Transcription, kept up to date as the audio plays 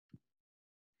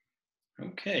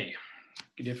Okay,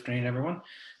 good afternoon, everyone.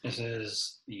 This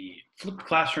is the flipped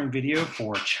classroom video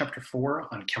for Chapter 4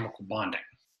 on chemical bonding.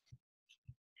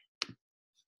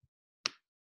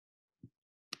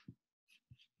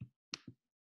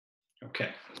 Okay,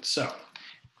 so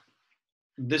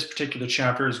this particular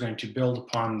chapter is going to build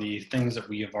upon the things that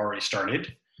we have already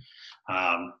started.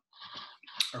 Our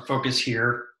focus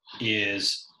here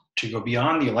is to go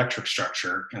beyond the electric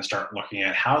structure and start looking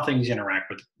at how things interact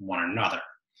with one another.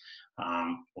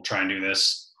 We'll try and do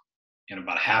this in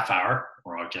about a half hour,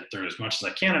 or I'll get through as much as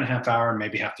I can in a half hour and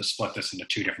maybe have to split this into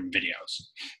 2 different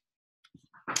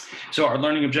videos. So our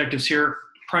learning objectives here,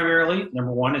 primarily,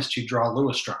 number 1 is to draw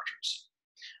Lewis structures.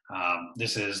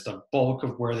 This is the bulk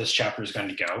of where this chapter is going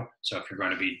to go. So if you're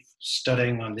going to be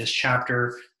studying on this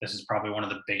chapter, this is probably one of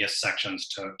the biggest sections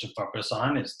to focus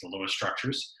on is the Lewis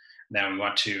structures. Then we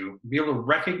want to be able to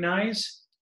recognize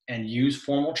and use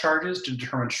formal charges to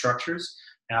determine structures.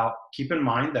 Now, keep in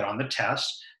mind that on the test,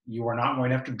 you are not going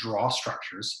to have to draw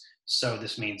structures. So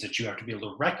this means that you have to be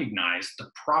able to recognize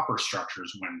the proper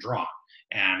structures when drawn,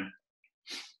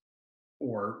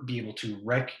 or be able to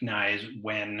recognize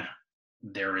when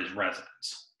there is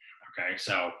resonance. Okay,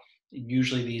 so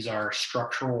usually these are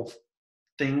structural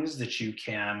things that you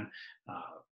can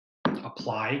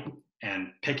apply and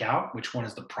pick out which one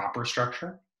is the proper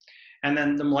structure. And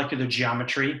then the molecular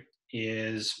geometry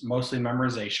is mostly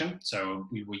memorization. So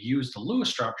we will use the Lewis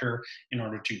structure in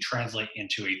order to translate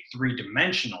into a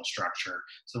 3-dimensional structure.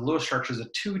 So the Lewis structure is a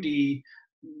 2D,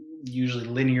 usually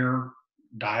linear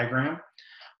diagram.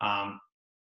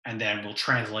 And then we'll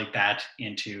translate that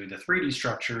into the 3D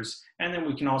structures. And then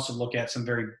we can also look at some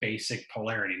very basic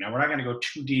polarity. Now, we're not going to go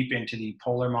too deep into the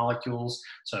polar molecules,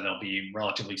 so they'll be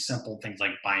relatively simple things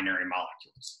like binary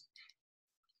molecules.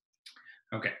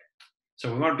 Okay,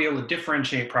 so we want to be able to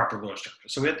differentiate proper Lewis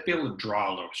structures. So we have to be able to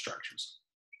draw Lewis structures.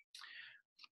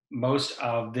 Most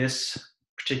of this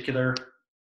particular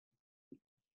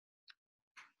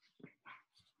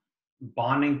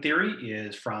bonding theory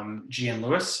is from G.N.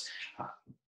 Lewis.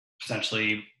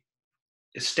 Essentially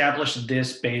established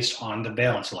this based on the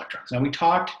valence electrons. Now, we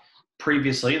talked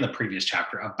previously in the previous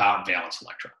chapter about valence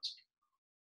electrons.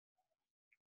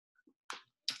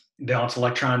 Valence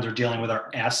electrons are dealing with our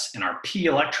s and our p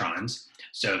electrons,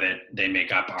 so that they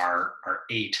make up our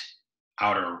 8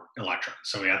 outer electrons.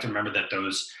 So we have to remember that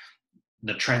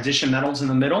the transition metals in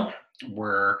the middle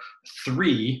were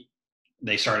 3.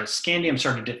 Scandium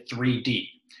started at 3D,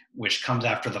 which comes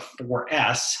after the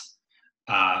 4s.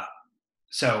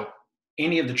 So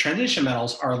any of the transition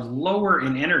metals are lower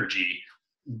in energy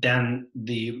than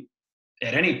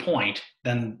at any point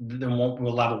than the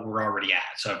level we're already at.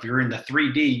 So if you're in the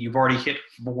 3D, you've already hit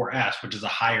 4s, which is a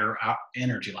higher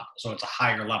energy level. So it's a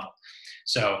higher level.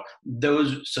 So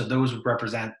those would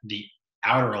represent the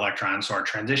outer electrons. So our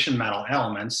transition metal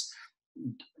elements,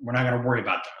 we're not going to worry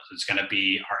about those. It's going to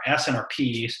be our s and our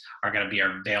p's are going to be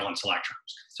our valence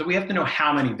electrons. So we have to know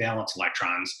how many valence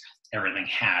electrons everything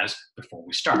has before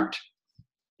we start.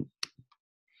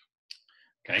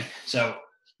 Okay, so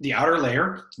the outer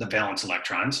layer, the valence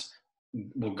electrons,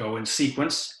 will go in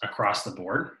sequence across the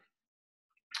board.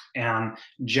 And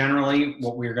generally,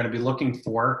 what we're going to be looking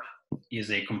for is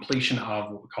a completion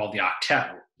of what we call the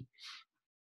octet,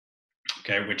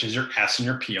 okay, which is your s and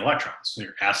your p electrons. So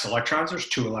your s electrons, there's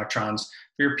 2 electrons.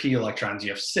 For your p electrons,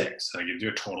 you have 6. So it gives you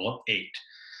a total of 8.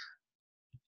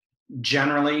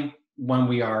 Generally, when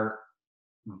we are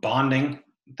bonding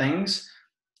things,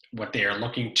 what they are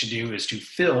looking to do is to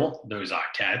fill those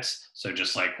octets. So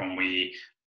just like when we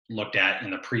looked at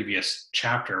in the previous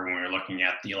chapter, when we were looking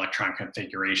at the electron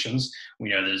configurations, we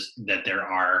know that there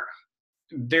are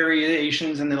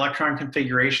variations in the electron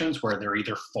configurations where they're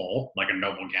either full, like a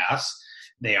noble gas,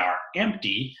 they are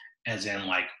empty, as in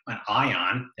like an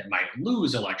ion that might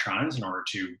lose electrons in order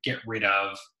to get rid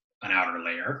of an outer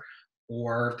layer,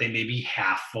 or they may be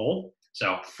half full.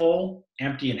 So full,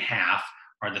 empty, and half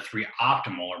are the 3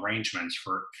 optimal arrangements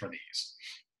for these.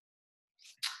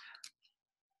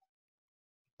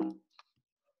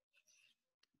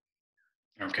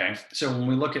 Okay, so when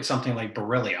we look at something like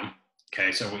beryllium,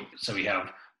 okay, so we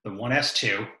have the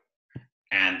 1s2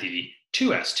 and the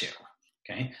 2s2.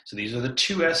 Okay, so these are the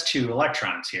 2s2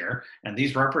 electrons here, and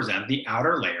these represent the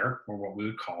outer layer, or what we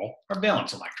would call our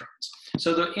valence electrons.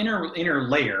 So the inner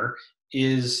layer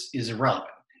is irrelevant.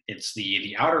 It's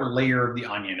the outer layer of the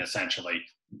onion, essentially,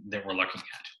 that we're looking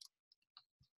at.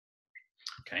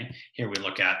 Okay, here we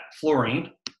look at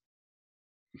fluorine.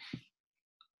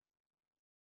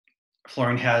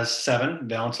 Fluorine has 7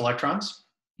 valence electrons.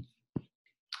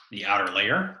 The outer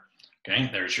layer, okay,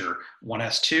 there's your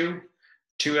 1s2,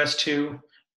 2s2,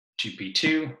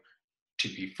 2p2,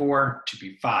 2p4,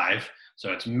 2p5.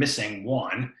 So it's missing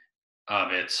one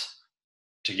of its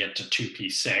to get to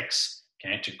 2p6,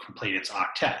 okay, to complete its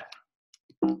octet.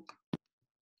 All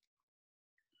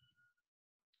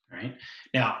right.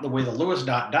 Now, the way the Lewis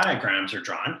dot diagrams are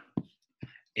drawn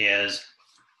is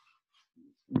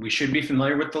we should be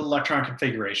familiar with the electron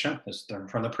configuration, as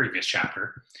from the previous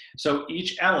chapter. So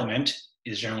each element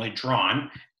is generally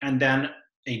drawn, and then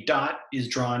a dot is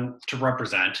drawn to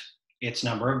represent its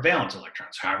number of valence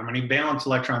electrons. However many valence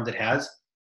electrons it has,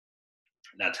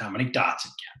 that's how many dots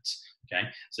it gets. Okay,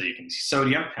 so you can see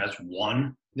sodium has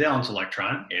one valence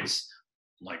electron. It's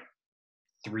like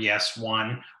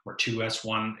 3s1 or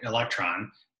 2s1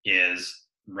 electron is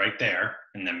right there.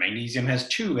 And then magnesium has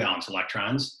two valence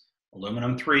electrons,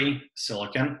 aluminum 3,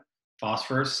 silicon,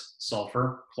 phosphorus,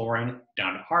 sulfur, chlorine,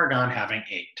 down to argon having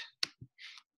 8.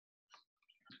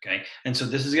 Okay, and so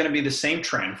this is going to be the same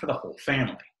trend for the whole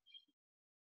family.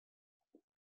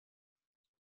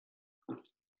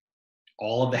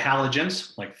 All of the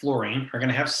halogens, like fluorine, are going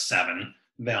to have 7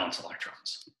 valence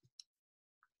electrons.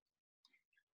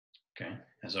 Okay,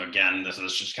 and so again, this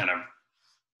is just kind of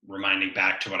reminding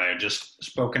back to what I had just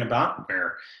spoken about,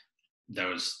 where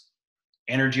those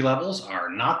energy levels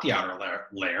are not the outer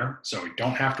layer, so we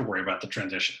don't have to worry about the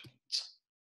transition.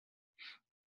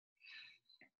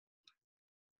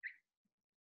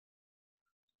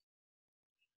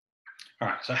 All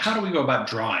right, so how do we go about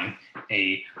drawing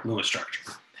a Lewis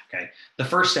structure? Okay, the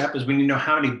first step is we need to know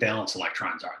how many valence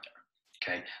electrons are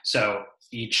there. Okay, so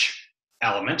each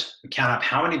element, we count up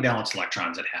how many valence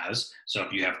electrons it has. So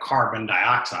if you have carbon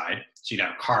dioxide, so you'd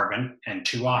have carbon and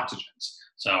 2 oxygens.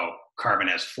 So carbon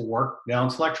has 4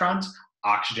 valence electrons,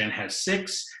 oxygen has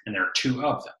 6, and there are 2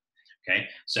 of them. Okay,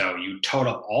 so you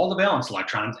total up all the valence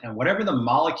electrons, and whatever the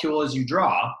molecule is you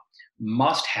draw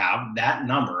must have that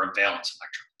number of valence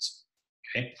electrons.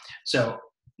 Okay, so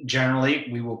generally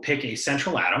we will pick a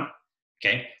central atom.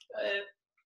 Okay,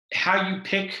 how you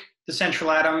pick the central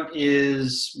atom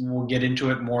is, we'll get into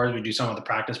it more as we do some of the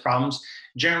practice problems.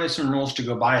 Generally, some rules to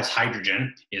go by is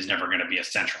hydrogen is never going to be a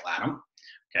central atom.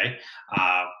 Okay,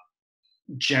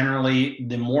 generally,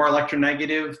 the more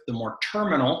electronegative, the more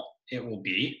terminal it will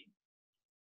be.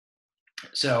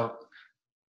 So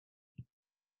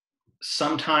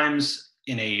sometimes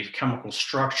in a chemical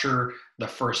structure, the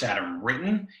first atom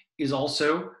written is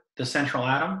also the central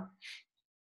atom.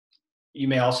 You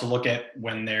may also look at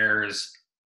when there's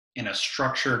in a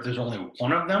structure, if there's only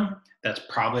one of them, that's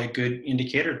probably a good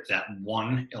indicator that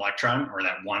one electron or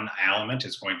that one element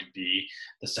is going to be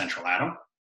the central atom.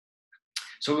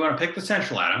 So we want to pick the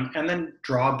central atom and then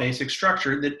draw a basic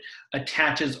structure that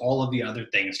attaches all of the other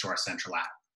things to our central atom.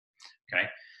 Okay.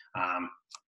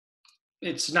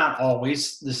 It's not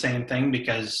always the same thing,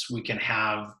 because we can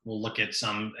have, we'll look at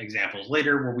some examples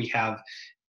later where we have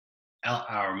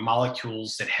our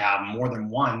molecules that have more than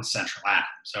one central atom.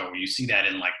 So you see that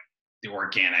in like the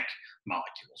organic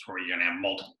molecules where you're going to have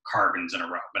multiple carbons in a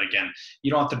row. But again, you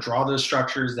don't have to draw those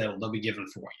structures, they'll be given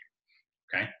for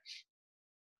you. Okay.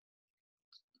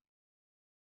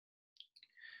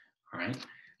 All right.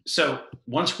 So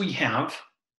once we have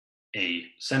a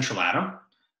central atom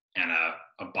and a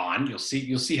bond, you'll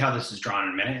see how this is drawn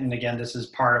in a minute. And again, this is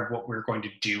part of what we're going to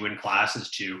do in class, is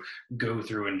to go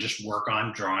through and just work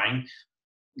on drawing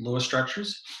Lewis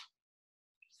structures.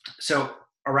 So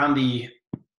around the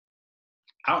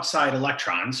outside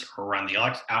electrons, or around the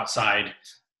outside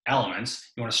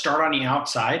elements, you want to start on the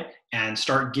outside and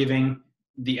start giving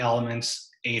the elements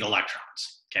 8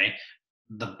 electrons. Okay,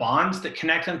 the bonds that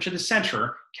connect them to the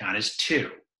center count as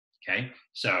 2. Okay,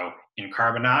 so in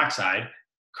carbon dioxide,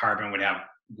 carbon would have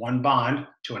 1 bond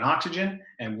to an oxygen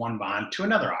and 1 bond to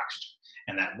another oxygen,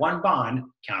 and that 1 bond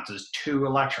counts as 2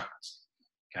 electrons.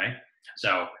 Okay,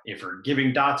 so if we're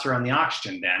giving dots around the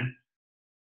oxygen, then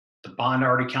the bond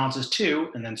already counts as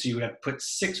 2, and then so you would have to put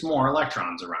 6 more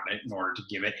electrons around it in order to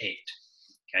give it 8.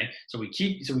 Okay, so we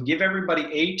give everybody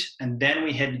 8, and then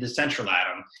we head to the central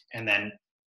atom, and then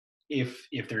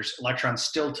if there's electrons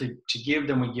still to give,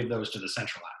 then we give those to the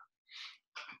central atom.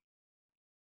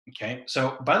 Okay,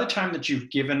 so by the time that you've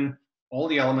given all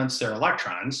the elements their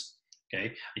electrons,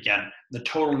 okay, again, the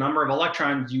total number of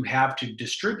electrons you have to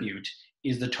distribute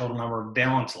is the total number of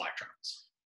valence electrons.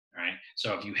 All right,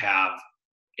 so if you have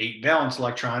 8 valence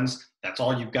electrons, that's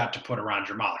all you've got to put around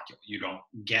your molecule. You don't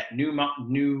get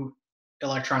new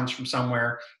electrons from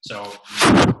somewhere. So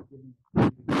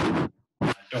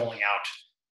doling out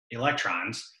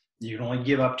electrons, you can only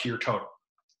give up to your total.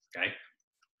 Okay.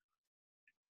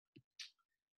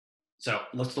 So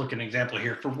let's look at an example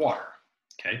here for water.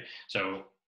 Okay, so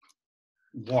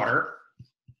water,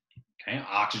 okay,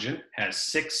 oxygen has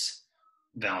 6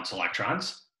 valence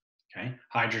electrons. Okay,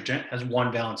 hydrogen has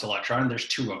 1 valence electron, and there's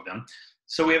 2 of them.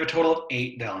 So we have a total of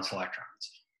 8 valence electrons.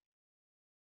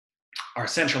 Our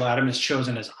central atom is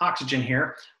chosen as oxygen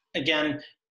here. Again,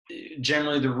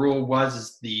 generally the rule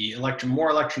was the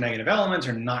more electronegative elements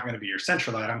are not going to be your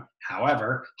central atom.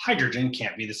 However, hydrogen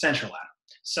can't be the central atom.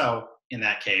 So in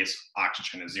that case,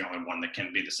 oxygen is the only one that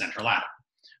can be the central atom,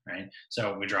 right?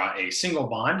 So we draw a single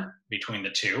bond between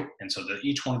the 2, and so that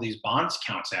each one of these bonds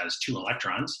counts as 2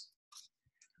 electrons,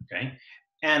 okay?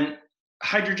 And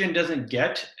hydrogen doesn't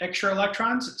get extra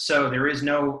electrons, so there is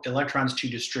no electrons to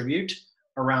distribute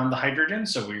around the hydrogen,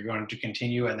 so we're going to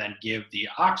continue and then give the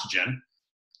oxygen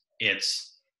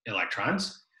its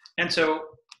electrons. And so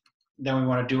then we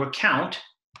want to do a count,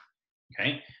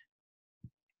 okay?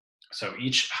 So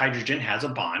each hydrogen has a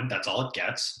bond, that's all it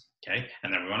gets, okay?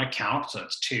 And then we want to count, so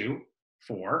it's 2,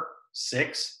 4,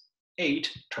 6,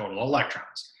 8 total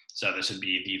electrons. So this would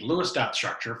be the Lewis dot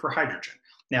structure for hydrogen.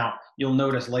 Now, you'll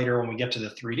notice later when we get to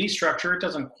the 3D structure, it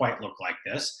doesn't quite look like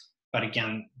this, but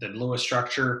again, the Lewis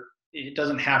structure, it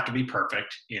doesn't have to be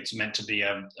perfect. It's meant to be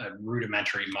a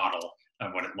rudimentary model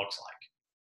of what it looks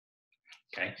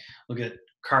like. Okay, look at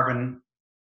carbon.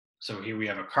 So here we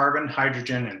have a carbon,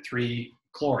 hydrogen, and 3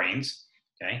 chlorines.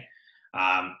 Okay,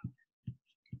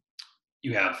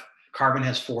 you have carbon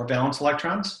has 4 valence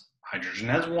electrons, hydrogen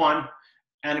has 1,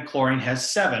 and chlorine has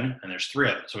 7, and there's 3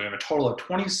 of them. So we have a total of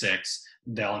 26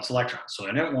 valence electrons. So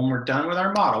when we're done with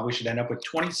our model, we should end up with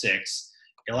 26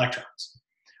 electrons.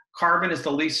 Carbon is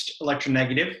the least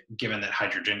electronegative, given that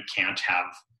hydrogen can't have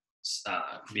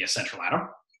be a central atom.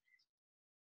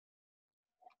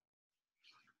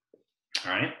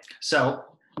 All right, so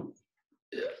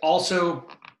also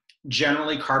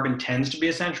generally carbon tends to be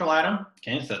a central atom.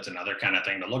 Okay, so that's another kind of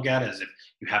thing to look at, is if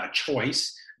you have a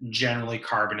choice, generally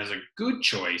carbon is a good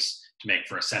choice to make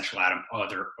for a central atom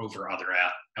over other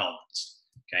elements.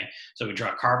 Okay, so we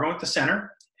draw carbon with the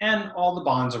center and all the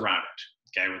bonds around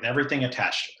it, okay, with everything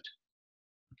attached to it.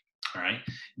 All right,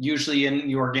 usually in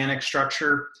the organic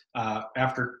structure,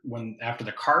 after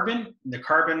the carbon,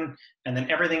 and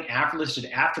then everything listed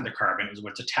after the carbon is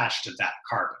what's attached to that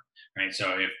carbon, right?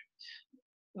 So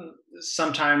if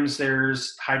sometimes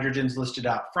there's hydrogens listed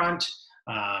out front,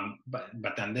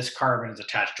 but then this carbon is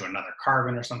attached to another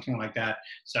carbon or something like that.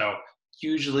 So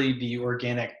usually the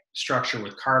organic structure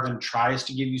with carbon tries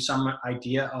to give you some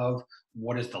idea of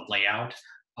what is the layout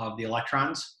of the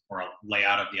electrons or a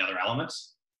layout of the other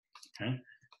elements. Okay.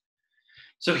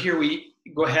 So here we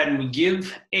go ahead and we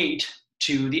give 8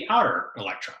 to the outer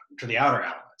electron, to the outer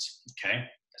elements. Okay.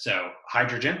 So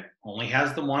hydrogen only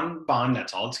has the 1 bond,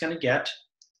 that's all it's going to get.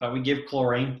 But we give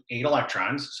chlorine 8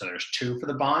 electrons. So there's 2 for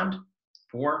the bond,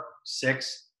 4,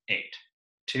 6, 8.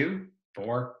 2,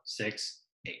 4, 6,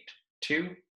 8. 2,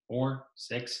 4,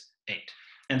 6, 8.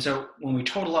 And so when we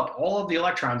total up all of the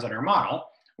electrons in our model,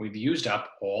 we've used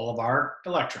up all of our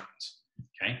electrons.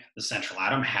 Okay, the central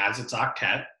atom has its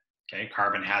octet. Okay,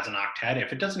 carbon has an octet.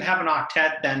 If it doesn't have an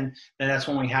octet, then that's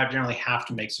when we generally have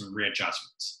to make some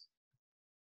readjustments.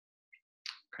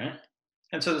 Okay,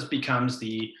 and so this becomes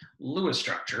the Lewis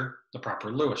structure, the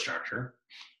proper Lewis structure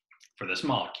for this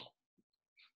molecule.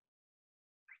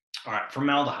 All right,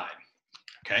 formaldehyde.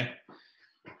 Okay,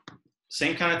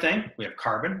 same kind of thing. We have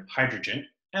carbon, hydrogen,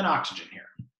 and oxygen here.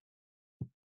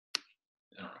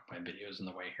 I don't know if my video is in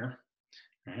the way here.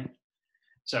 All right.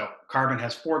 So carbon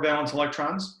has 4 valence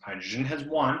electrons, hydrogen has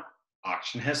 1,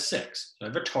 oxygen has 6. So I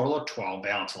have a total of 12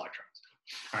 valence electrons.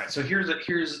 All right, so here's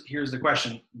the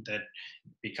question that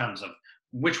becomes of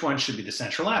which one should be the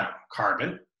central atom,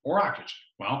 carbon or oxygen?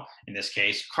 Well, in this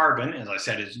case, carbon, as I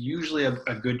said, is usually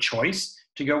a good choice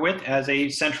to go with as a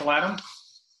central atom.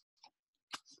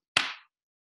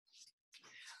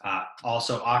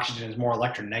 Also, oxygen is more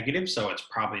electronegative, so it's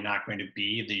probably not going to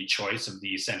be the choice of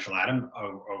the central atom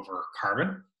over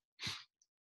carbon.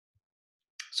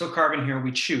 So carbon here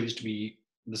we choose to be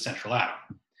the central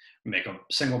atom. We make a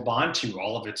single bond to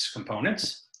all of its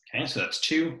components. Okay, so that's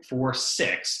 2, 4,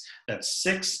 6. That's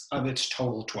 6 of its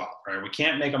total 12, right? We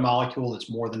can't make a molecule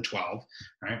that's more than 12,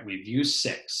 right? We've used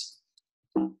 6.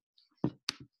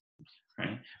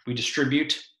 Right? We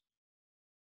distribute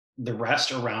the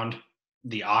rest around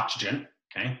the oxygen,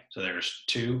 okay? So there's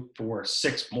 2, 4,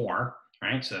 6 more,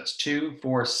 right? So that's 2,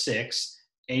 4, 6,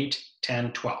 8,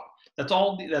 10, 12. That's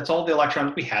all the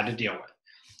electrons we had to deal with.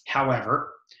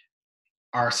 However,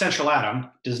 our central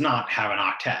atom does not have an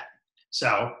octet.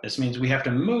 So this means we have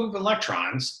to move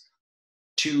electrons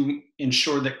to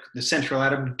ensure that the central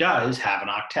atom does have an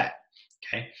octet,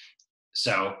 okay?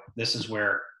 So this is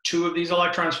where 2 of these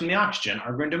electrons from the oxygen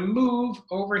are going to move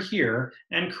over here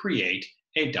and create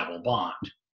a double bond.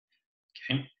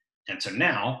 okay? And so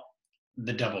now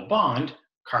the double bond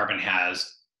carbon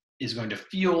is going to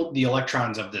feel the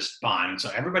electrons of this bond.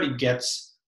 So everybody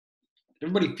feels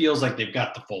like they've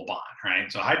got the full bond,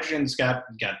 right? So hydrogen's got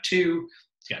two,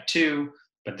 it's got two,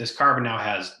 but this carbon now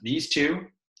has these two,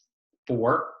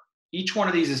 4. Each one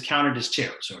of these is counted as 2,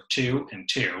 so 2 and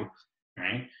 2,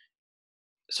 right?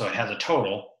 So it has a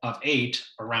total of 8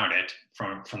 around it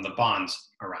from the bonds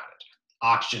around it.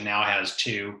 Oxygen now has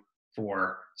 2,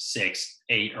 4, 6,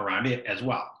 8 around it as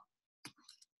well.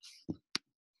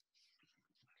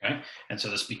 Okay, and so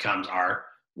this becomes our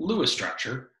Lewis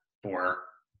structure for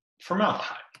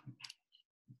formaldehyde.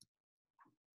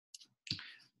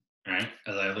 All right,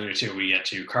 as I alluded to, we get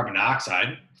to carbon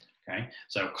dioxide. Okay,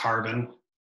 so carbon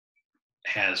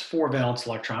has 4 valence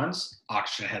electrons,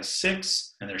 oxygen has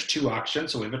 6, and there's 2 oxygens,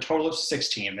 so we have a total of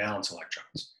 16 valence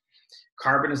electrons.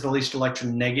 Carbon is the least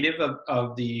electronegative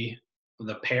of the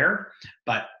pair,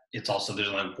 but it's also, there's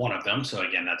only one of them, so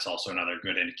again, that's also another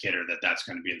good indicator that that's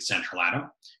going to be the central atom.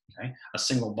 Okay, a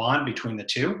single bond between the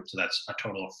two, so that's a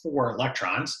total of 4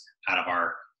 electrons out of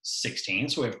our 16,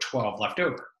 so we have 12 left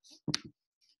over.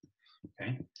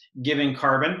 Okay, giving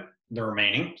carbon the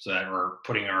remaining, so that we're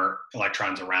putting our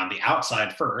electrons around the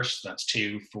outside first. That's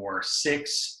 2, 4,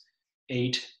 6,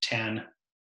 8, 10,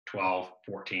 12,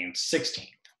 14, 16.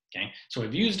 Okay, so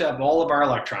we've used up all of our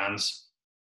electrons.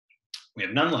 We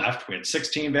have none left. We had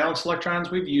 16 valence electrons.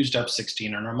 We've used up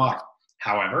 16 in our model.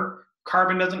 However,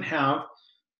 carbon doesn't have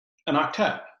an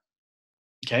octet.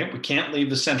 Okay, we can't leave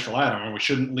the central atom, or we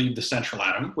shouldn't leave the central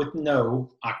atom with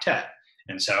no octet.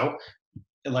 And so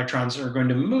electrons are going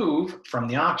to move from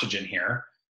the oxygen here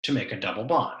to make a double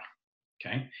bond.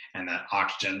 Okay, and that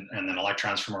oxygen and then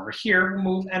electrons from over here will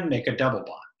move and make a double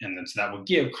bond. And then so that will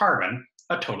give carbon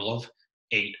a total of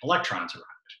 8 electrons around it.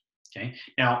 Okay,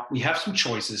 now we have some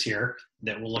choices here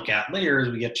that we'll look at later as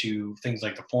we get to things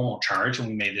like the formal charge, and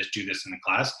we may just do this in the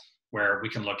class, where we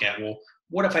can look at, well,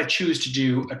 what if I choose to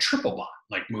do a triple bond,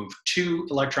 like move 2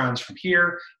 electrons from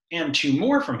here and 2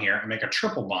 more from here and make a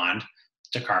triple bond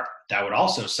to carbon? That would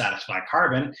also satisfy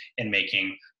carbon in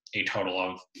making a total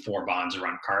of 4 bonds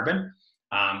around carbon,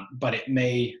 but it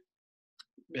may,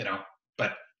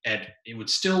 but it would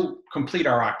still complete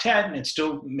our octet, and it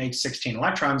still makes 16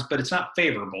 electrons, but it's not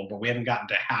favorable, but we haven't gotten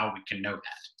to how we can know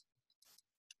that.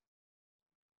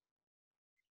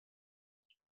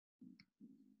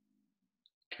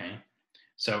 Okay,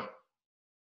 so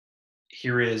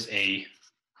here is a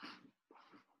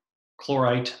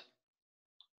chlorite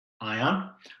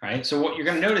ion, right? So what you're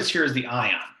going to notice here is the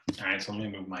ion. All right, so let me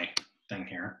move my thing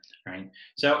here. All right,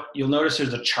 so you'll notice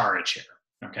there's a charge here.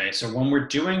 Okay, so when we're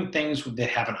doing things that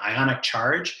have an ionic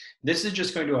charge, this is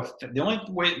just going to affect, the only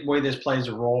way this plays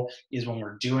a role is when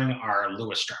we're doing our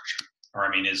Lewis structure,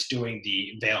 is doing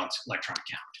the valence electron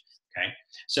count. Okay,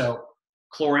 so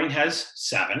chlorine has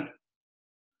 7,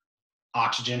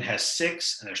 oxygen has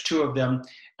 6, and there's 2 of them,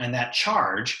 and that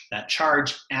charge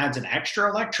adds an extra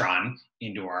electron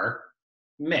into our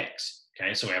mix.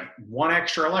 Okay, so we have 1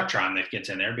 extra electron that gets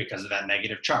in there because of that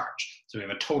negative charge. So we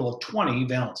have a total of 20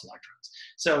 valence electrons.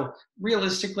 So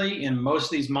realistically, in most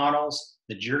of these models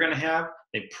that you're going to have,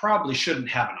 they probably shouldn't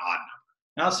have an odd number.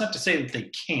 Now, that's not to say that they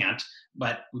can't,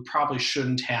 but we probably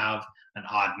shouldn't have an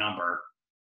odd number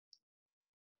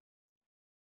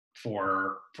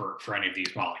for any of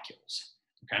these molecules.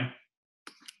 Okay.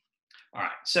 All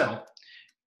right. So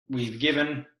we've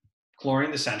given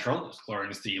chlorine the central.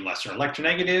 Chlorine is the lesser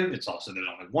electronegative. It's also, there's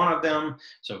only 1 of them.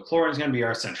 So chlorine is going to be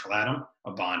our central atom,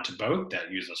 a bond to both.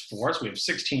 That uses 4. So we have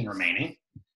 16 remaining.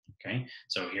 Okay.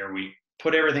 So here we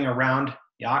put everything around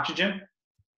the oxygen.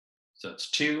 So it's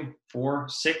 2, 4,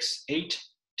 6, 8,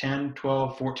 10,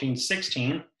 12, 14,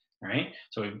 16. All right.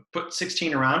 So we put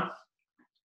 16 around.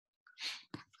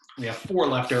 We have 4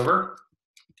 left over.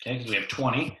 Okay, because we have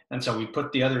 20. And so we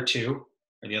put the other 2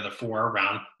 or the other 4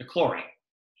 around the chlorine.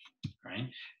 Right?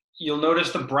 You'll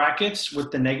notice the brackets with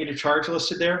the negative charge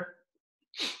listed there,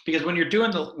 because when you're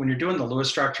doing the Lewis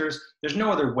structures, there's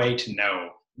no other way to know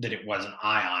that it was an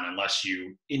ion unless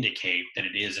you indicate that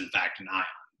it is in fact an ion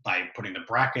by putting the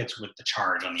brackets with the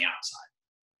charge on the outside.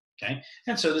 Okay,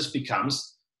 and so this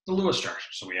becomes the Lewis structure.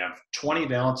 So we have 20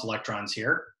 valence electrons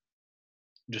here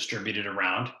distributed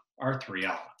around our 3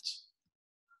 elements.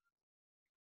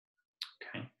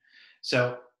 Okay,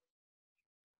 so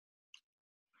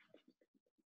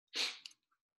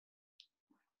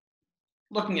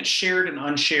looking at shared and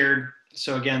unshared.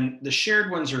 So again, the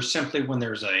shared ones are simply when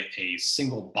there's a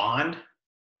single bond.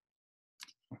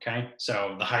 Okay,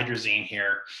 so the hydrazine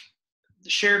here. The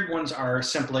shared ones are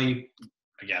simply,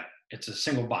 again, it's a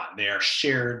single bond. They are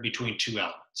shared between 2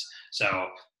 elements. So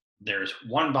there's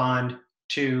 1 bond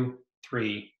 2,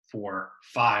 3, 4,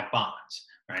 5 bonds,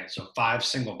 right? So 5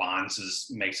 single bonds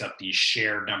makes up the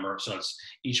shared number. So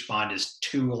each bond is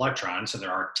 2 electrons, so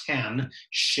there are 10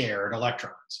 shared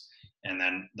electrons. And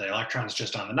then the electrons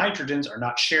just on the nitrogens are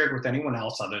not shared with anyone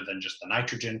else other than just the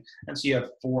nitrogen. And so you have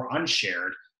 4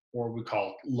 unshared, or we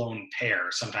call lone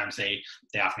pairs. Sometimes they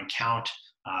often count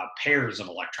pairs of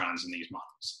electrons in these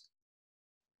models.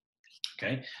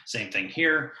 Okay, same thing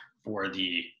here for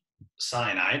the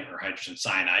cyanide or hydrogen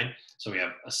cyanide. So we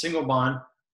have a single bond,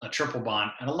 a triple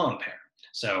bond, and a lone pair.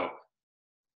 So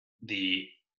the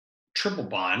triple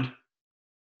bond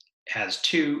has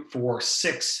 2, 4,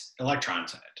 6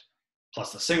 electrons in it,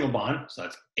 plus the single bond, so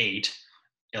that's 8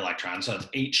 electrons. So it's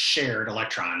 8 shared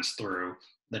electrons through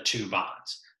the 2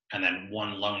 bonds, and then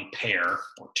 1 lone pair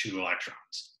or 2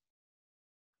 electrons.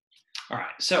 All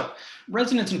right, so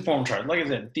resonance and formal charge. Like I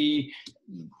said, the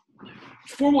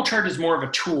formal charge is more of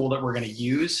a tool that we're going to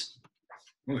use.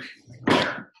 Ooh,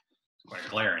 glare. Quite a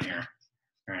glare in here.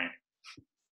 All right.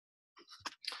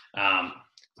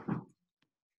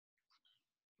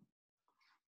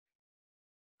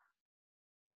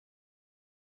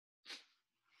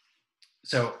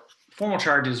 So formal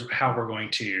charge is how we're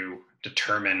going to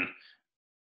determine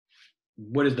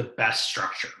what is the best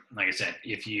structure. Like I said,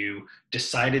 if you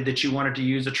decided that you wanted to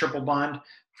use a triple bond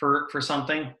for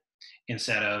something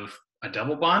instead of a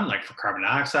double bond, like for carbon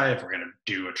dioxide, if we're going to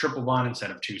do a triple bond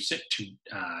instead of two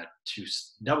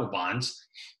double bonds,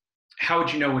 how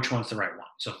would you know which one's the right one?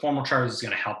 So formal charge is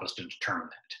going to help us to determine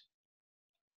that.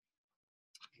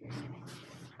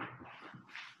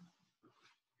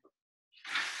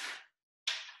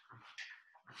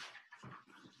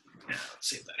 Yeah, let's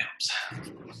see if that helps.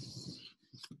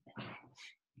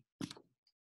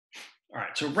 All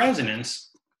right, so resonance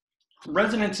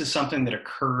is something that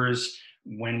occurs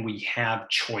when we have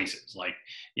choices. Like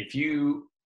if you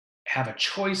have a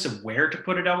choice of where to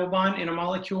put a double bond in a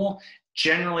molecule,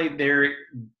 generally there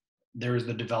is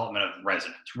the development of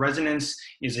resonance. Resonance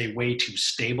is a way to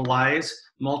stabilize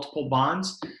multiple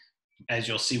bonds. As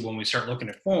you'll see when we start looking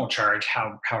at formal charge,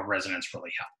 how resonance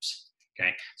really helps.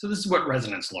 Okay, so this is what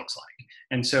resonance looks like.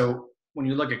 And so when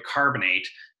you look at carbonate,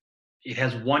 it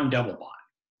has 1 double bond.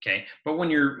 Okay, but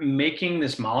when you're making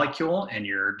this molecule and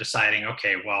you're deciding,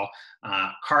 okay, well,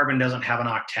 carbon doesn't have an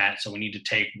octet, so we need to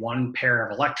take 1 pair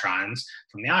of electrons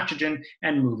from the oxygen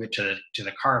and move it to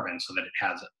the carbon so that it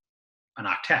has an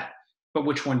octet. But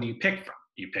which one do you pick from?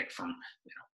 Do you pick from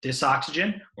this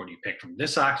oxygen, or do you pick from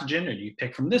this oxygen, or do you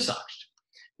pick from this oxygen?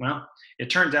 Well,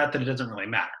 it turns out that it doesn't really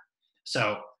matter.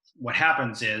 So what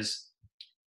happens is,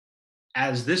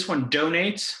 as this one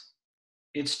donates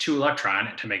its 2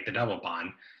 electron to make the double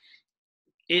bond,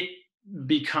 it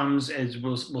becomes, as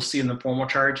we'll see in the formal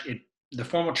charge, the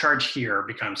formal charge here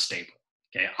becomes stable.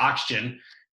 Okay, oxygen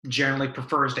generally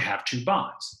prefers to have 2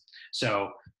 bonds.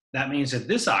 So that means that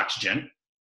this oxygen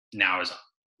now is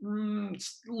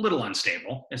it's a little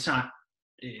unstable. It's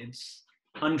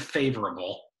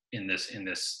unfavorable in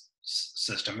this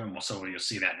system, and so you'll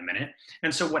see that in a minute.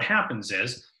 And so what happens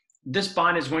is this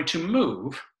bond is going to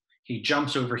move. He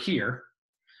jumps over here,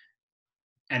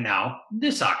 and now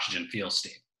this oxygen feels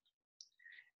stable.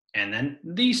 And then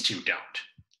these 2 don't.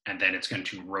 And then it's going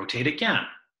to rotate again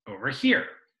over here.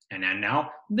 And then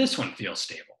now this one feels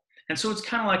stable. And so it's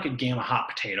kind of like a game of hot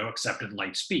potato, except at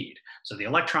light speed. So the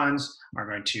electrons are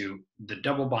going to, the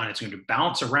double bond is going to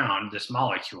bounce around this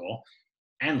molecule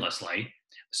endlessly.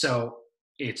 So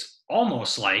it's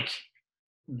almost like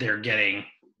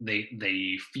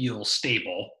they feel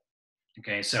stable.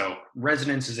 Okay, so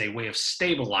resonance is a way of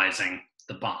stabilizing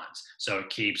the bonds. So it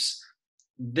keeps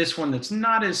this one that's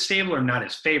not as stable or not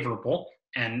as favorable,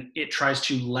 and it tries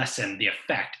to lessen the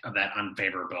effect of that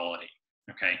unfavorability.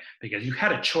 Okay, because you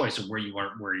had a choice of where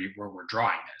we're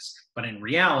drawing this, but in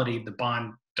reality, the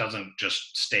bond doesn't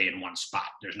just stay in one spot.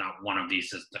 There's not one of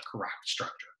these as the correct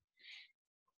structure.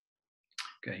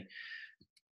 Okay,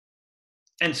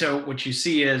 and so what you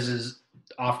see is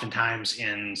oftentimes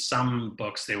in some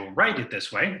books they will write it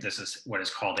this way. This is what is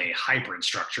called a hybrid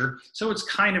structure. So it's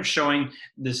kind of showing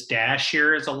this dash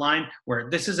here as a line where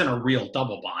this isn't a real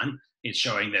double bond. It's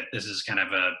showing that this is kind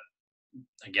of a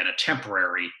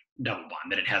temporary double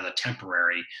bond, that it has a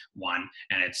temporary one,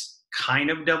 and it's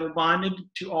kind of double bonded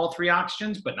to all 3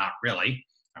 oxygens, but not really.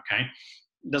 Okay,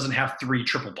 it doesn't have 3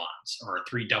 triple bonds or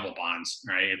 3 double bonds,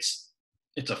 right? It's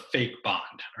a fake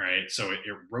bond, right? So it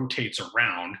rotates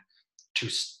around to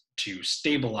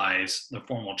stabilize the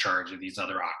formal charge of these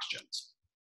other oxygens.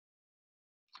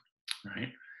 All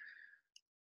right.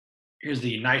 Here's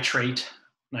the nitrite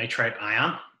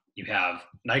ion. You have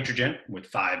nitrogen with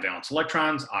 5 valence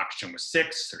electrons, oxygen with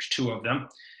 6. There's 2 of them.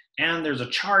 and there's a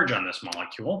charge on this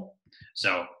molecule.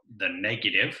 So the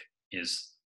negative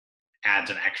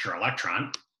adds an extra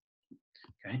electron.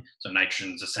 Okay, so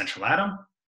nitrogen's a central atom,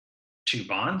 2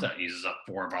 bonds, that uses up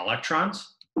 4 of our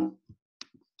electrons.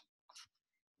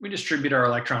 We distribute our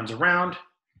electrons around.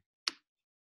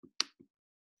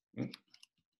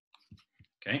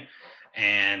 Okay,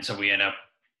 and so we end up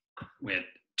with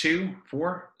 2,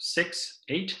 4, 6,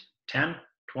 8, 10,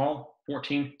 12,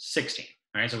 14, 16.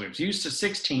 All right, so we've used to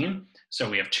 16, so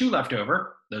we have 2 left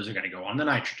over. Those are going to go on the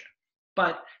nitrogen.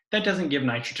 But that doesn't give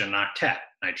nitrogen an octet.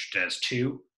 Nitrogen has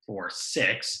 2, 4,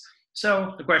 6.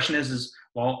 So the question is,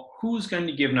 well, who's going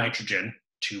to give nitrogen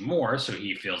 2 more so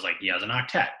he feels like he has an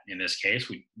octet? In this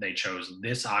case, they chose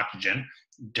this oxygen,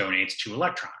 donates 2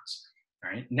 electrons.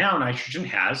 All right, now nitrogen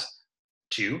has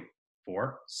 2,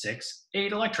 4, 6,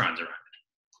 8 electrons around it.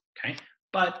 Okay,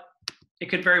 but it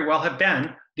could very well have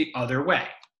been the other way.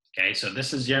 Okay, so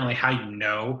this is generally how you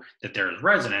know that there is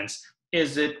resonance,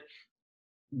 is that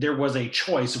there was a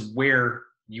choice where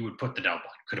you would put the double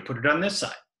bond. Could have put it on this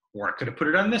side, or it could have put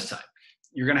it on this side.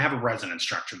 You're going to have a resonance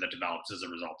structure that develops as a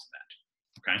result of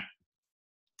that. Okay,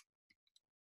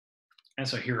 and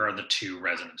so here are the 2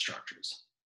 resonance structures.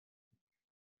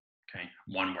 Okay,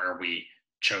 one where we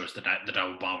chose the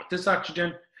double bond with this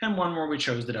oxygen, and one where we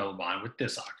chose the double bond with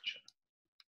this oxygen.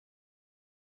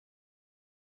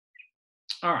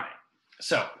 All right,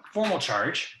 so formal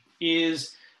charge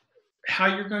is how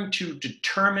you're going to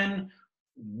determine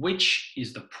which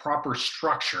is the proper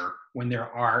structure when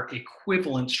there are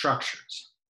equivalent structures.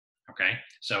 Okay,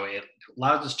 so it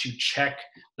allows us to check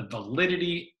the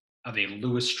validity of a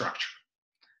Lewis structure,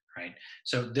 right?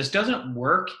 So this doesn't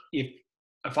work if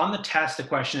on the test the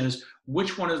question is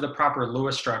which one is the proper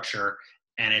Lewis structure,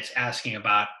 and it's asking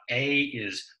about A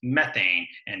is methane,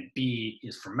 and B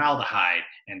is formaldehyde,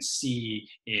 and C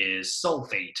is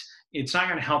sulfate. It's not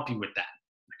going to help you with that.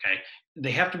 Okay,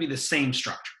 they have to be the same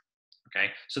structure.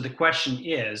 Okay, so the question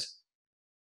is,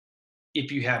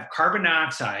 if you have carbon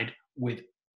dioxide with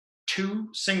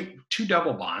two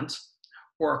double bonds,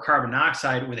 or a carbon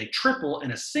dioxide with a triple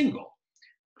and a single,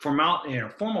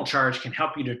 formal charge can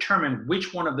help you determine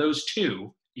which one of those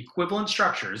 2 equivalent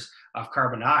structures of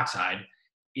carbon dioxide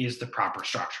is the proper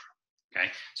structure. Okay,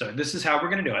 so this is how we're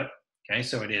going to do it. Okay,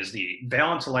 so it is the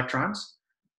valence electrons.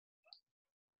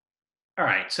 All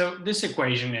right, so this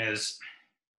equation is,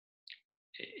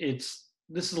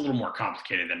 this is a little more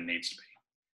complicated than it needs to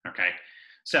be. Okay,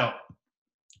 so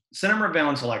it's the number of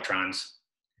valence electrons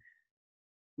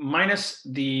minus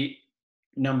the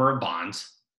number of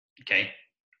bonds. Okay,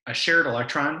 a shared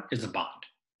electron is a bond,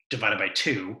 divided by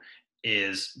 2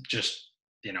 is just,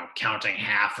 counting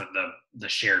half of the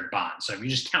shared bond. So if you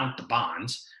just count the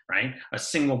bonds, right, a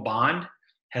single bond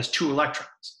has 2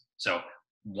 electrons. So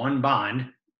one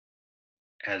bond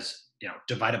has,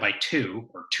 divided by 2,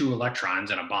 or 2 electrons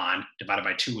in a bond divided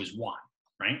by 2 is 1,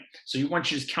 right? So you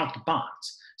want you to just count the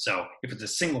bonds. So if it's a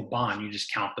single bond, you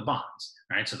just count the bonds,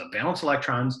 right? So the valence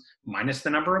electrons minus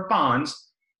the number of bonds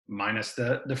minus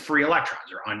the free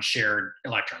electrons, or unshared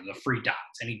electrons, the free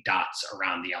dots, any dots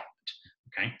around the element.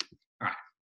 Okay, all right.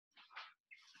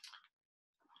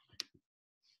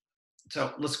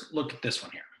 So let's look at this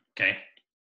one here. Okay,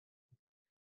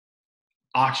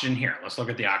 oxygen here. Let's look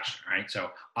at the oxygen. Right.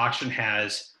 So oxygen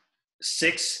has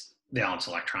 6 valence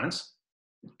electrons.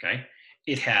 Okay,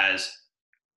 it has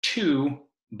 2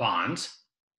 bonds.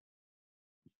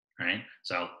 Right.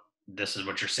 So this is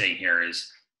what you're saying here is,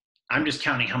 I'm just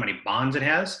counting how many bonds it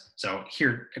has. So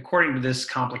here, according to this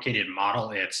complicated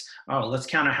model, it's, oh, let's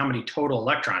count out how many total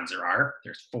electrons there are.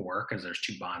 There's 4 because there's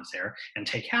 2 bonds there, and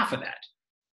take half of that,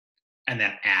 and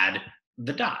then add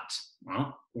the dots.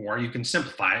 Well, or you can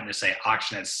simplify it and just say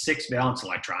oxygen has 6 valence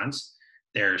electrons.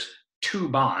 There's 2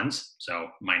 bonds, so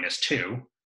minus 2,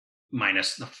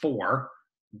 minus the 4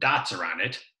 dots around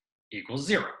it equals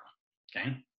 0.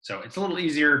 Okay, so it's a little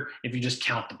easier if you just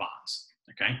count the bonds.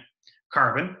 Okay.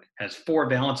 Carbon has 4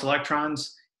 valence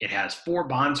electrons. It has 4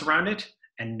 bonds around it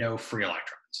and no free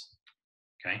electrons.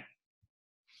 Okay.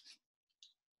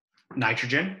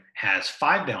 Nitrogen has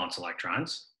 5 valence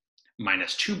electrons,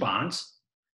 minus 2 bonds,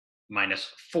 minus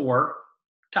 4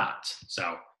 dots.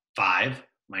 So 5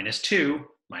 minus 2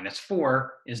 minus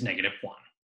 4 is negative 1.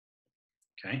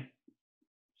 Okay.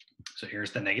 So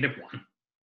here's the negative 1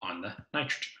 on the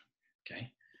nitrogen.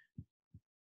 Okay.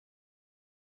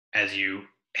 As you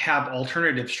have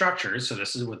alternative structures, so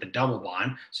this is with the double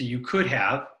bond, so you could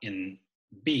have in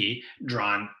B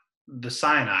drawn the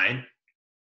cyanide,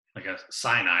 like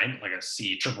a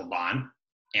C triple bond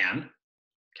N.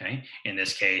 Okay, in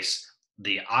this case,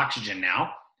 the oxygen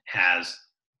now has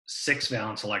 6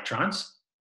 valence electrons,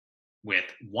 with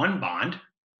 1 bond,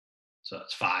 so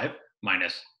that's 5,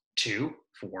 minus 2,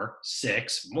 4,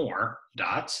 6 more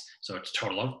dots, so it's a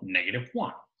total of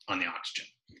 -1 on the oxygen.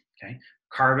 Okay,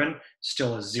 carbon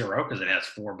still is 0 because it has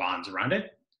 4 bonds around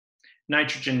it.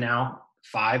 Nitrogen now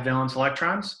 5 valence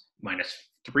electrons, minus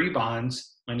 3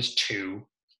 bonds, minus 2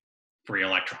 free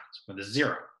electrons with a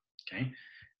 0. Okay,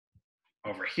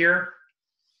 over here,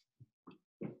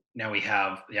 now we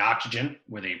have the oxygen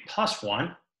with a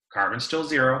 +1, carbon still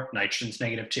 0, nitrogen's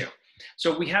 -2.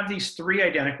 So we have these 3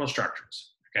 identical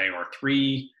structures, okay, or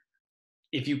 3,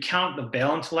 if you count the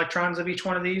valence electrons of each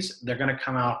one of these, they're going to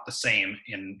come out the same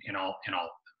in all of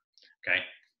them, okay?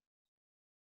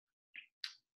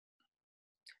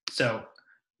 So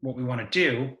what we want to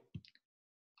do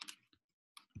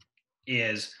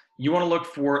is you want to look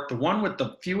for the one with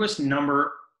the fewest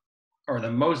number or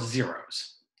the most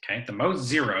zeros, okay? The most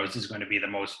zeros is going to be the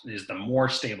more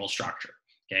stable structure,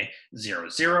 okay? 0,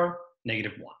 0,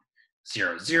 -1,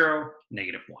 0, 0,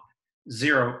 -1,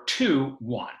 0, 2,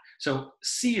 1. So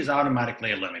C is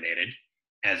automatically eliminated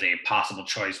as a possible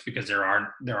choice because there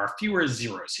are fewer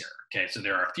zeros here, okay? So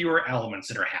there are fewer elements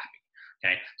that are happy,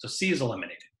 okay? So C is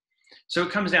eliminated. So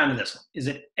it comes down to this one. Is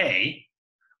it A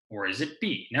or is it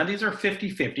B? Now these are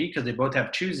 50-50 because they both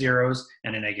have 2 zeros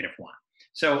and a -1.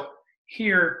 So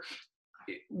here,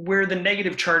 where the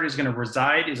negative charge is going to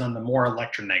reside is on the more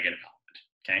electronegative element,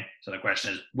 okay? So the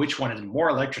question is, which one is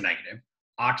more electronegative,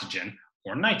 oxygen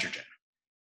or nitrogen?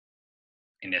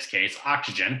 In this case,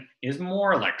 oxygen is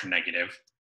more electronegative.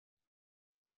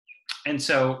 And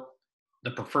so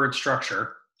the preferred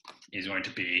structure is going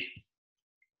to be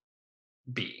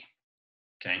B,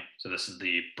 okay? So this is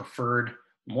the preferred,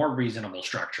 more reasonable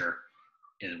structure,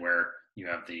 is where you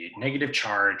have the negative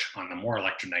charge on the more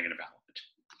electronegative element,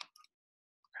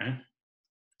 okay?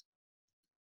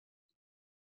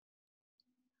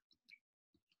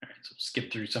 All right, so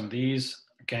skip through some of these.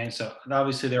 Okay, so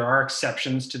obviously there are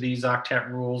exceptions to these octet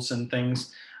rules and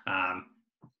things.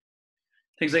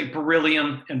 Things like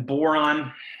beryllium and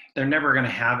boron, they're never going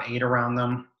to have 8 around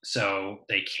them, so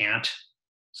they can't.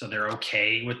 So they're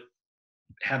okay with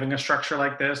having a structure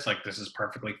like this. Like this is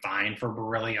perfectly fine for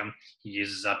beryllium. He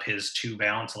uses up his 2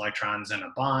 valence electrons in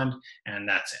a bond, and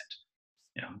that's it.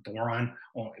 You know,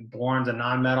 boron's a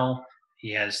nonmetal.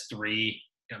 He has 3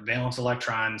 valence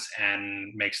electrons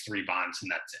and makes 3 bonds,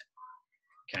 and that's it.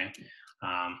 Okay.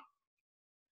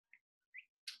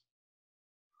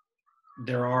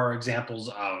 There are examples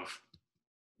of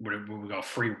where we go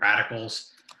free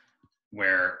radicals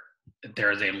where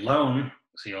there is a lone,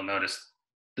 so you'll notice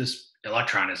this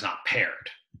electron is not paired.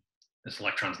 This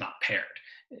electron's not paired.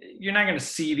 You're not going to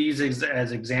see these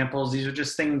as examples. These are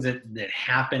just things that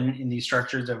happen in these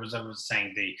structures. I was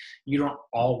saying, you don't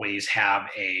always have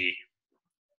a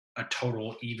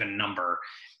total even number.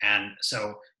 And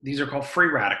so these are called free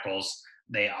radicals.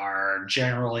 They are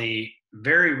generally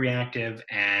very reactive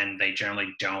and they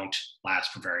generally don't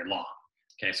last for very long.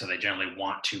 Okay, so they generally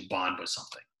want to bond with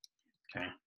something. Okay.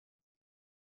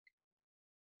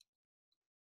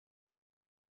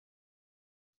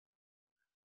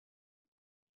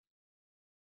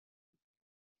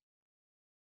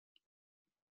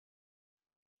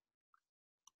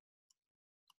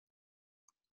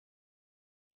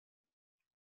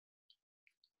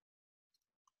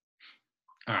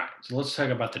 All right, so let's talk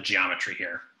about the geometry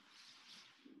here.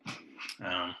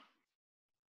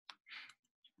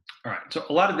 All right, so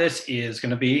a lot of this is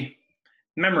going to be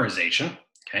memorization.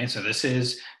 Okay, so this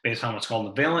is based on what's called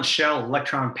the valence shell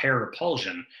electron pair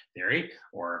repulsion theory,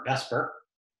 or VSEPR.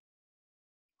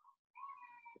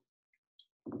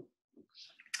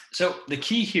 So the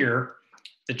key here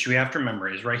that you have to remember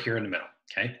is right here in the middle,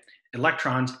 okay?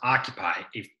 Electrons occupy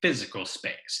a physical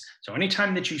space. So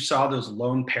anytime that you saw those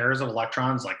lone pairs of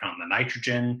electrons, like on the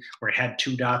nitrogen, where it had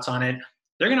 2 dots on it,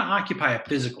 they're going to occupy a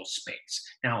physical space.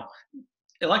 Now,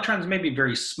 electrons may be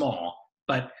very small,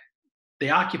 but they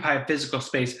occupy a physical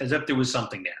space as if there was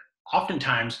something there.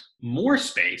 Oftentimes, more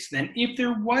space than if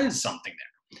there was something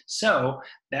there. So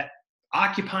that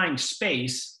occupying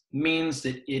space means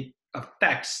that it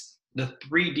affects the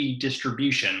 3D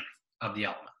distribution of the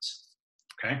elements,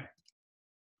 okay?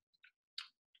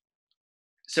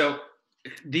 So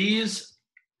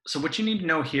what you need to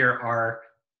know here are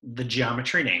the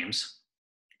geometry names,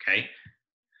 okay?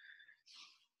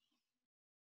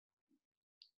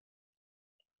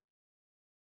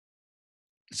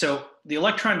 So the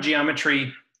electron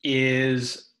geometry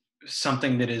is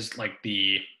something that is like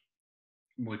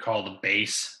we call the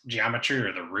base geometry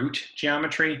or the root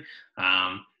geometry.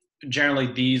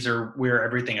 Generally, these are where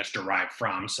everything is derived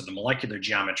from. So the molecular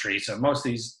geometry, so most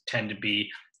of these tend to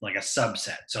be like a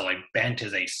subset. So like bent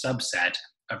is a subset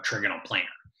of trigonal planar.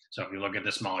 So if you look at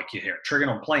this molecule here,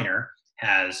 trigonal planar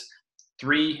has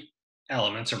 3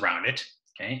 elements around it,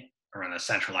 okay, around the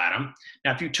central atom.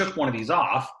 Now, if you took one of these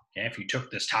off, okay, if you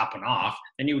took this top one off,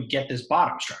 then you would get this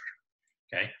bottom structure,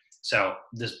 okay? So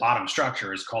this bottom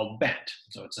structure is called bent.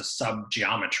 So it's a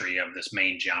sub-geometry of this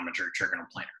main geometry, trigonal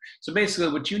planar. So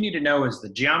basically what you need to know is the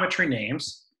geometry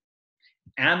names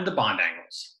and the bond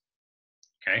angles,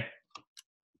 okay?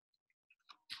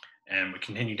 And we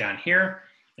continue down here.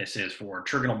 This is for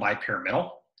trigonal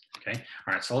bipyramidal, okay?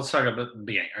 All right, so let's talk about the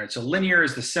beginning. All right, so linear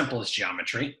is the simplest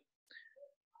geometry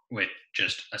with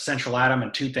just a central atom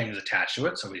and 2 things attached to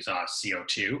it. So we saw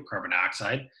CO2, carbon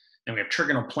dioxide. Then we have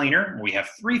trigonal planar, where we have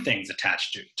 3 things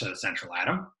attached to the central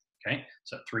atom, okay?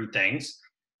 So 3 things.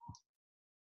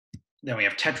 Then we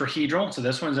have tetrahedral. So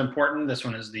this one's important. This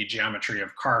one is the geometry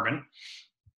of carbon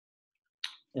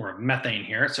or methane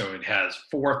here. So it has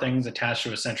 4 things attached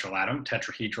to a central atom,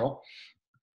 tetrahedral.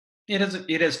 It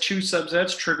has 2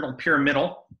 subsets, trigonal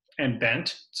pyramidal and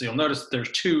bent. So you'll notice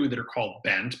there's 2 that are called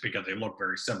bent because they look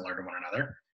very similar to one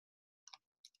another.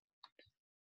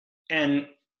 And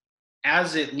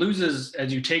as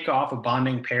you take off a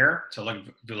bonding pair, so if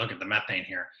you look at the methane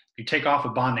here, if you take off a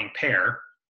bonding pair,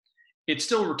 it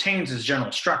still retains its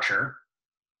general structure.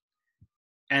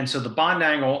 And so the bond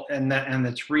angle, and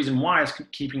that's reason why it's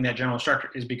keeping that general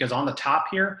structure is because on the top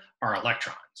here are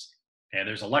electrons. Okay,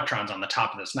 there's electrons on the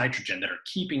top of this nitrogen that are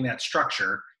keeping that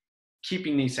structure,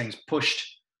 keeping these things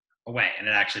pushed away. And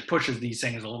it actually pushes these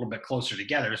things a little bit closer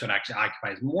together, so it actually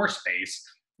occupies more space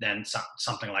than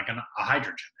something like a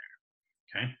hydrogen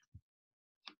there, okay?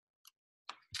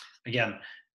 Again,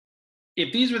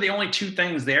 if these were the only 2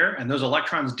 things there and those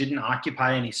electrons didn't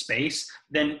occupy any space,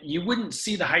 then you wouldn't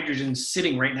see the hydrogens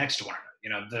sitting right next to one another. You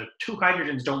know, the 2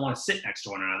 hydrogens don't want to sit next to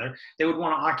one another. They would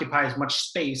want to occupy as much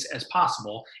space as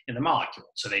possible in the molecule.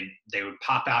 So they would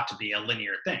pop out to be a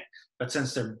linear thing. But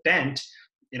since they're bent,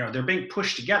 you know, they're being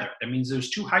pushed together. That means those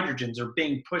 2 hydrogens are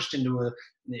being pushed into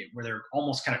where they're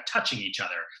almost kind of touching each other.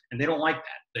 And they don't like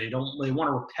that. They want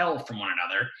to repel from one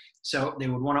another. So they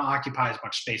would want to occupy as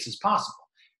much space as possible.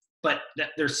 But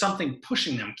there's something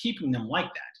pushing them, keeping them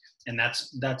like that. And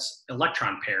that's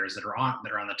electron pairs that are on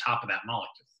the top of that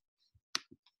molecule.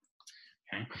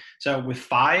 Okay, so with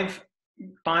 5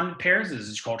 bond pairs, this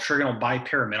is called trigonal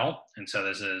bipyramidal, and so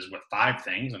this is with 5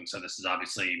 things, and so this is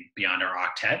obviously beyond our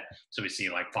octet. So we see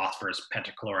like phosphorus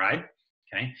pentachloride.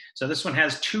 Okay, so this one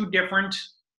has 2 different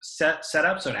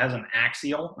setups. So it has an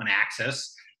axial, an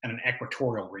axis, and an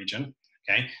equatorial region.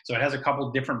 Okay, so it has a couple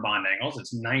different bond angles.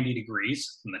 It's 90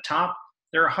 degrees from the top.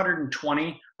 There are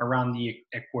 120 around the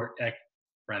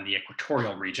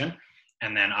equatorial region,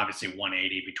 and then obviously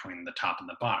 180 between the top and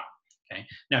the bottom. Okay.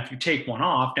 Now, if you take one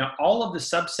off, now all of the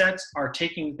subsets are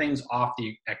taking things off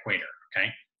the equator. Okay,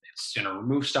 it's going to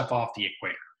remove stuff off the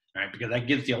equator, right? Because that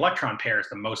gives the electron pairs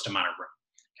the most amount of room.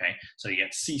 Okay, so you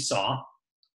get seesaw,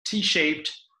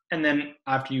 T-shaped, and then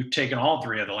after you've taken all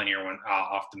 3 of the linear ones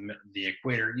off the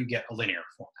equator, you get a linear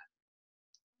format.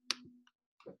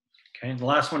 Okay, the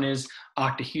last one is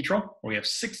octahedral, where we have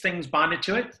 6 things bonded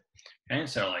to it. Okay,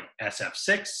 so like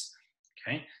SF6.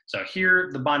 Okay, so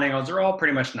here the bond angles are all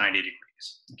pretty much 90 degrees.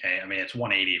 Okay, I mean it's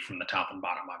 180 from the top and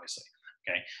bottom, obviously.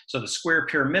 Okay, so the square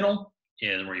pyramidal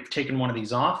is where you've taken one of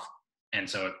these off, and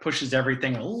so it pushes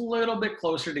everything a little bit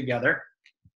closer together.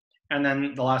 And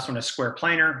then the last one is square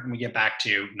planar, and we get back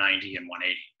to 90 and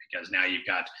 180 because now you've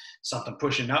got something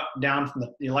pushing down from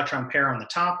the electron pair on the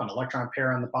top and electron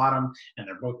pair on the bottom, and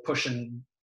they're both pushing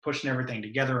everything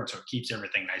together, and so it keeps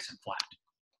everything nice and flat.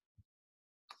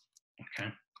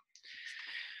 Okay.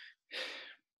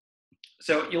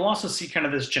 So you'll also see kind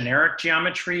of this generic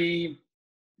geometry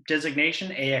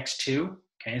designation, AX2.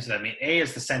 Okay, so that means A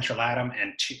is the central atom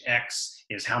and X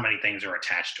is how many things are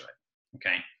attached to it.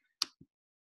 Okay.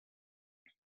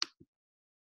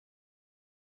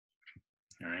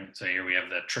 All right, so here we have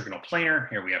the trigonal planar.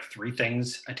 Here we have 3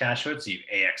 things attached to it. So you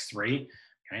have AX3.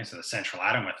 Okay, so the central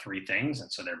atom with 3 things,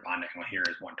 and so their bond angle here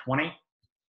is 120.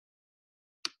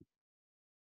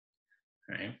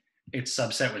 All right, its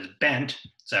subset was bent.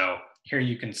 So here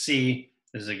you can see,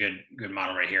 this is a good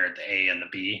model right here at the A and the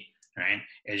B, right?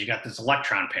 Is you got this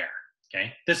electron pair,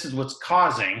 okay? This is what's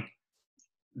causing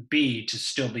B to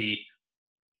still be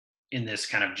in this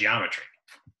kind of geometry.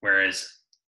 Whereas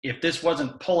if this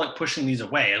wasn't pushing these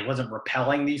away, it wasn't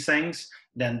repelling these things,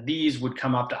 then these would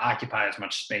come up to occupy as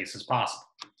much space as possible,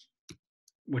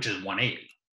 which is 180,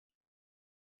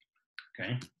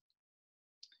 okay?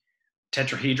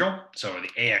 Tetrahedral, so the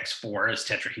AX4 is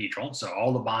tetrahedral. So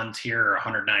all the bonds here are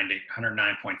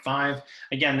 109.5.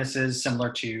 Again, this is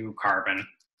similar to carbon,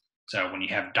 So when you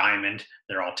have diamond,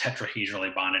 they're all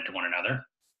tetrahedrally bonded to one another.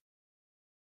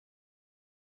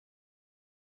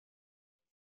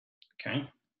 Okay.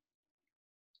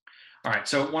 All right,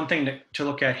 so one thing to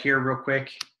look at here real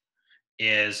quick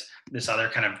is this other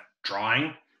kind of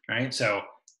drawing, right? So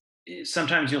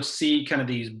sometimes you'll see kind of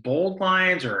these bold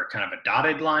lines or kind of a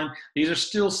dotted line. These are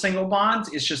still single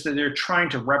bonds. It's just that they're trying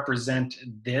to represent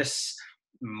this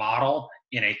model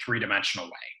in a three-dimensional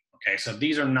way. Okay, so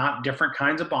these are not different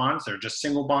kinds of bonds. They're just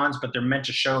single bonds, but they're meant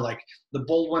to show like the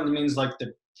bold one means like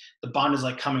the bond is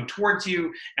like coming towards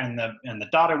you, and the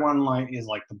dotted one like is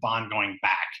like the bond going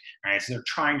back. Right, so they're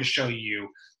trying to show you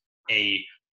a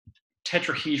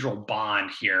tetrahedral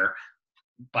bond here,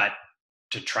 but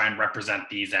to try and represent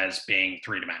these as being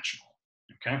three-dimensional.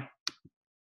 Okay.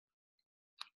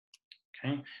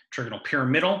 Okay. Trigonal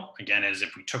pyramidal again is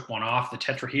if we took one off the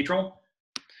tetrahedral.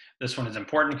 This one is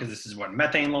important because this is what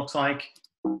methane looks like.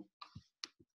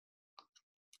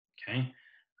 Okay.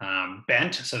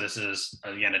 Bent, so this is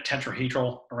again a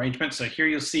tetrahedral arrangement. So here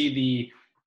you'll see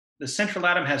the central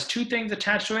atom has two things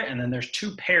attached to it, and then there's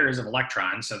two pairs of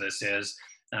electrons. So this is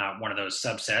one of those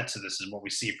subsets. So this is what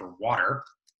we see for water.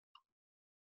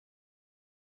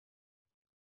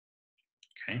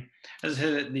 Okay. As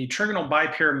the trigonal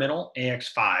bipyramidal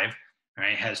AX5,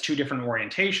 right, has two different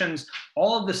orientations.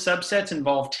 All of the subsets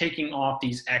involve taking off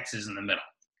these X's in the middle.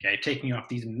 Okay, taking off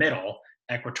these middle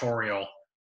equatorial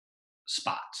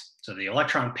spots. So the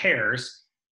electron pairs,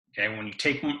 okay, when you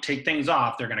take things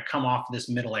off, they're going to come off this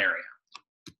middle area.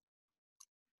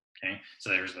 Okay, so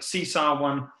there's the seesaw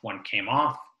one came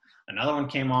off, another one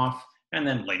came off, and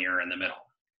then linear in the middle.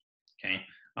 Okay,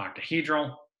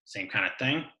 octahedral, same kind of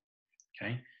thing.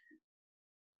 Okay.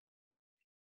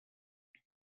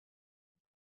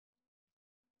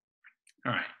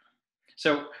 All right.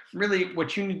 So really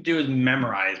what you need to do is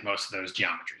memorize most of those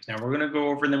geometries. Now we're going to go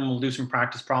over them. We'll do some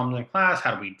practice problems in class.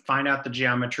 How do we find out the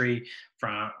geometry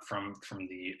from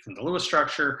the Lewis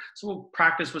structure? So we'll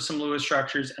practice with some Lewis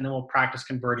structures, and then we'll practice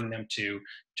converting them to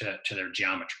their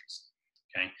geometries.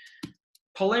 Okay.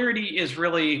 Polarity is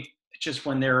really just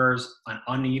when there's an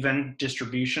uneven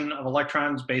distribution of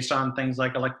electrons based on things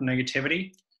like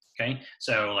electronegativity. Okay.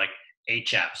 So like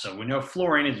HF. So we know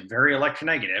fluorine is very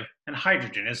electronegative and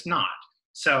hydrogen is not.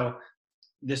 So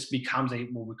this becomes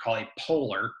what we call a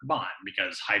polar bond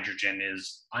because hydrogen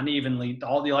is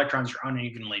all the electrons are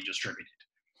unevenly distributed.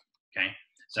 Okay,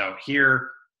 so here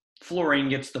fluorine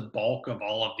gets the bulk of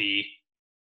all of the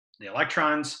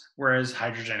electrons, whereas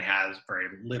hydrogen has very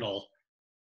little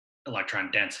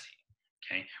electron density.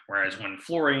 Okay, whereas when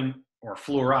fluorine or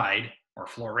fluoride or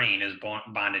fluorine is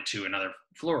bonded to another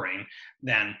fluorine,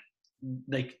 then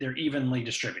they're evenly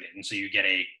distributed, and so you get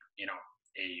a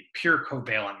pure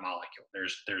covalent molecule.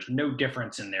 There's no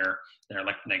difference in their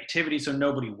electronegativity, so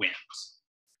nobody wins.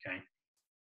 Okay,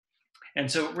 and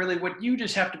so really what you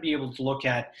just have to be able to look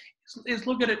at is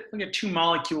look at two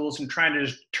molecules and try to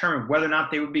determine whether or not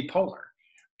they would be polar.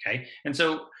 Okay, and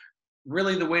so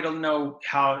really the way to know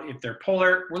if they're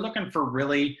polar, we're looking for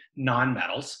really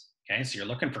non-metals. Okay, so you're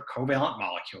looking for covalent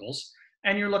molecules,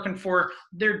 and you're looking for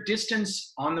their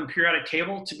distance on the periodic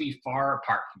table to be far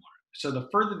apart from one another. So the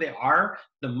further they are,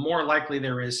 the more likely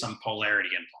there is some polarity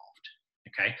involved.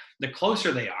 Okay, the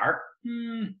closer they are,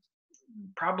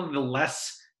 probably the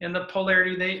less in the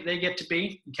polarity they get to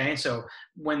be. Okay, so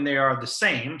when they are the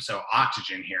same, so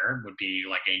oxygen here would be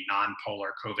like a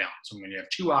non-polar covalent. So when you have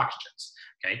two oxygens,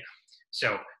 okay,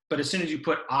 so but as soon as you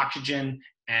put oxygen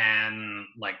and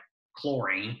like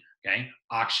chlorine, okay,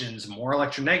 oxygen's more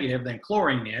electronegative than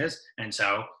chlorine is, and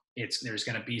so there's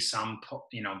going to be some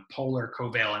polar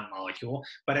covalent molecule.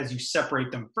 But as you separate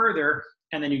them further,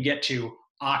 and then you get to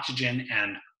oxygen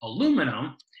and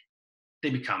aluminum, they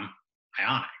become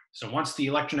ionic. So once the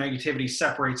electronegativity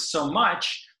separates so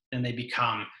much, then they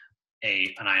become an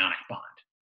ionic bond.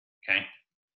 Okay.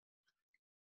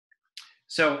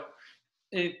 So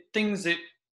things that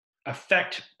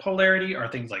affect polarity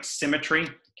are things like symmetry.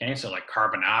 Okay, so like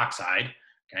carbon dioxide.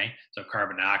 Okay, so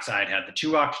carbon dioxide had the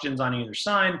two oxygens on either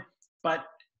side, but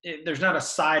there's not a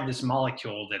side of this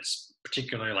molecule that's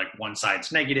particularly like one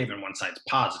side's negative and one side's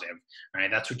positive, right?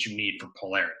 That's what you need for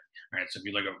polarity, right? So if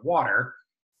you look at water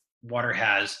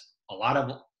has a lot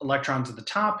of electrons at the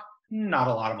top, not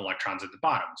a lot of electrons at the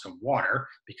bottom. So water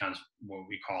becomes what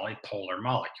we call a polar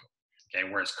molecule, okay?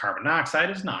 Whereas carbon dioxide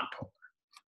is non-polar,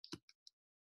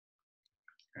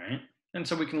 right? And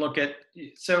so we can look at,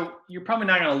 so you're probably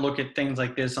not going to look at things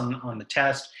like this on the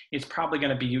test. It's probably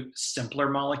going to be simpler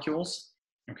molecules,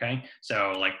 okay?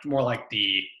 So like more like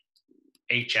the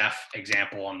HF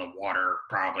example on the water,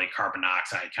 probably carbon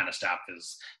dioxide kind of stuff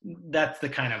that's the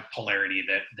kind of polarity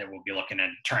that we'll be looking at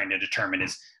trying to determine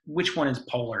is which one is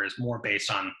polar is more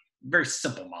based on very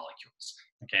simple molecules.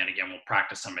 Okay, and again, we'll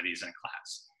practice some of these in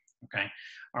class. Okay,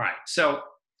 all right, so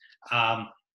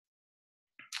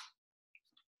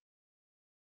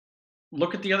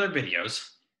look at the other videos.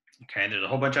 Okay, there's a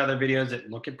whole bunch of other videos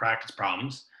that look at practice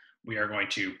problems. We are going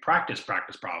to practice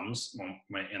problems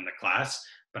in the class,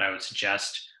 but I would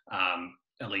suggest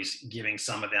at least giving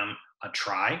some of them a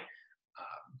try.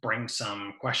 Bring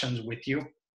some questions with you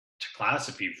to class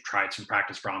if you've tried some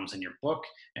practice problems in your book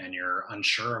and you're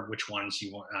unsure of which ones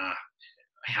you want,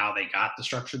 how they got the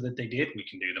structure that they did. We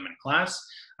can do them in class.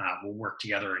 We'll work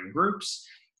together in groups,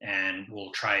 and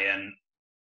we'll try and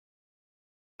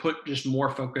put just more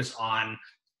focus on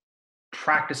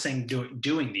practicing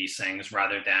doing these things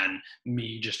rather than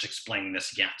me just explaining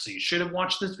this again. So you should have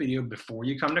watched this video before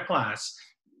you come to class,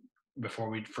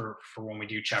 before for when we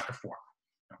do chapter 4.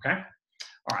 Okay.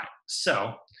 All right.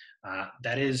 So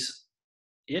that is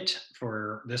it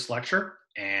for this lecture,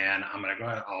 and I'm going to go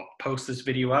ahead. I'll post this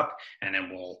video up, and then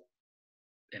we'll,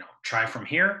 try from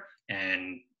here.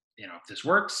 And if this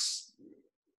works,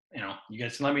 you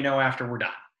guys can let me know after we're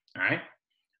done. All right.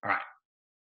 All right.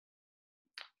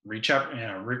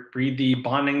 Read the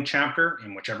bonding chapter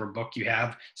in whichever book you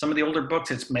have. Some of the older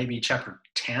books, it's maybe chapter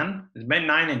 10.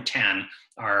 9 and 10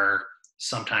 are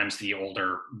sometimes the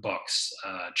older books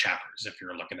chapters if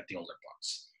you're looking at the older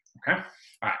books. Okay.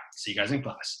 All right. See you guys in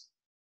class.